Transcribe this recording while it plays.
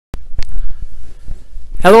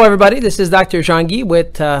Hello everybody, this is Dr. Jean-Guy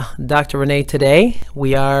with Dr. Renee today.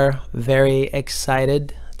 We are very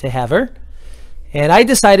excited to have her. And I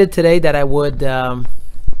decided today that I would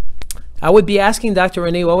be asking Dr.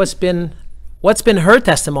 Renee what's been her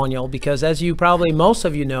testimonial, because as you probably most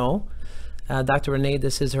of you know, Dr. Renee,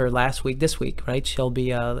 this is her last week this week, right? She'll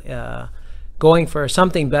be going for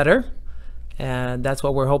something better, and that's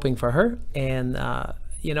what we're hoping for her. And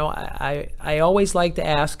you know, I always like to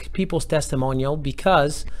ask people's testimonial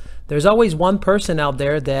because there's always one person out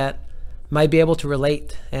there that might be able to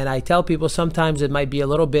relate. And I tell people sometimes it might be a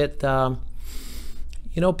little bit,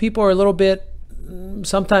 you know, people are a little bit,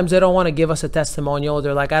 sometimes they don't want to give us a testimonial.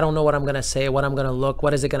 They're like, I don't know what I'm going to say, what I'm going to look,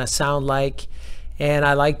 what is it going to sound like. And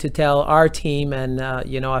I like to tell our team, and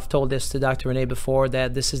you know, I've told this to Dr. Renee before,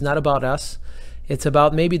 that this is not about us. It's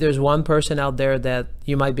about maybe there's one person out there that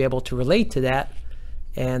you might be able to relate to that.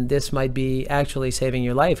 And this might be actually saving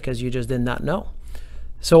your life because you just did not know.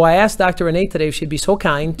 So I asked Dr. Renee today if she'd be so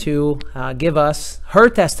kind to give us her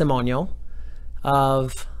testimonial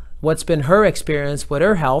of what's been her experience with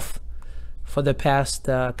her health for the past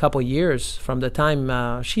couple years, from the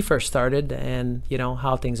time she first started, and you know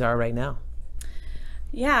how things are right now.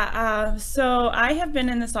 Yeah, so I have been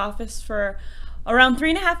in this office for around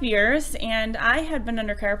 3.5 years, and I had been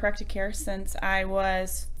under chiropractic care since I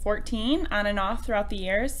was 14, on and off throughout the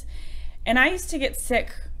years. And I used to get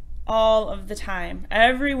sick all of the time.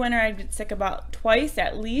 Every winter I'd get sick about twice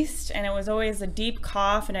at least, and it was always a deep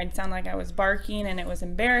cough, and I'd sound like I was barking, and it was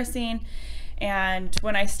embarrassing. And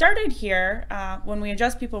when I started here, when we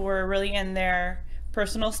adjust people, we're really in their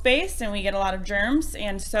personal space and we get a lot of germs.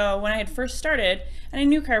 And so when I had first started, and I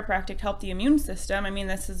knew chiropractic helped the immune system, I mean,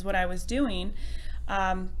 this is what I was doing,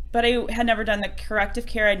 but I had never done the corrective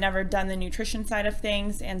care. I'd never done the nutrition side of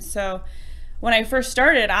things. And so when I first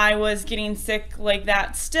started, I was getting sick like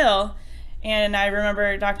that still. And I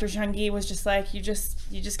remember Dr. Jean-Guy was just like, you just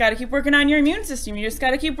got to keep working on your immune system. You just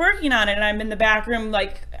got to keep working on it. And I'm in the back room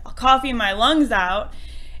like coughing my lungs out.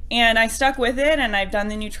 And I stuck with it, and I've done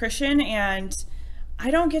the nutrition, and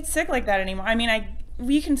I don't get sick like that anymore. I mean,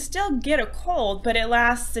 we can still get a cold, but it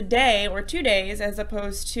lasts a day or 2 days as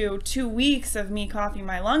opposed to 2 weeks of me coughing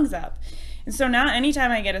my lungs up. And so now anytime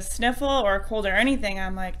I get a sniffle or a cold or anything,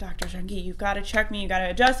 I'm like, Dr. Jean-Guy, you've got to check me, you got to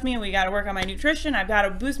adjust me, we got to work on my nutrition, I've got to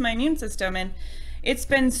boost my immune system. And it's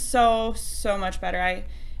been so much better.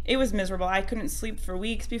 It was miserable. I couldn't sleep for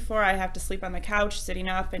weeks before. I have to sleep on the couch sitting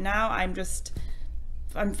up, and now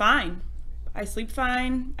I'm fine. I sleep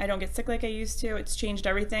fine. I don't get sick like I used to. It's changed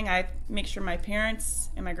everything. I make sure my parents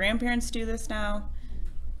and my grandparents do this now.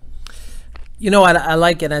 You know, I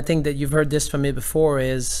like it. I think that you've heard this from me before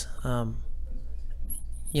is,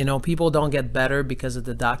 you know, people don't get better because of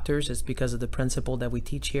the doctors. It's because of the principle that we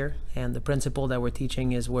teach here. And the principle that we're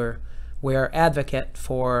teaching is we're advocate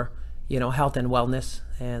for, you know, health and wellness.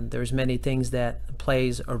 And there's many things that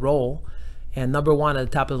plays a role. And number one at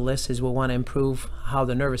the top of the list is we want to improve how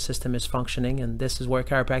the nervous system is functioning, and this is where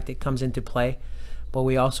chiropractic comes into play. But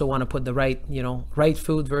we also want to put the right, you know, right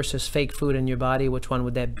food versus fake food in your body. Which one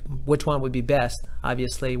would be best?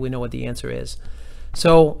 Obviously, we know what the answer is.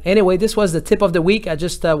 So anyway, this was the tip of the week. I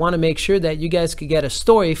just want to make sure that you guys could get a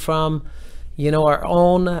story from, you know, our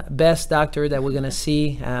own best doctor that we're going to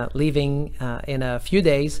see leaving in a few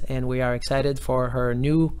days, and we are excited for her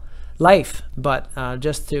new life. But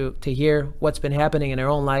just to hear what's been happening in her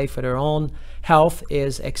own life with her own health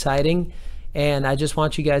is exciting. And I just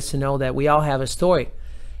want you guys to know that we all have a story,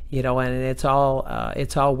 you know, and it's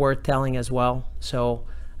all worth telling as well. So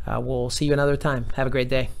we'll see you another time. Have a great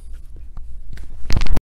day.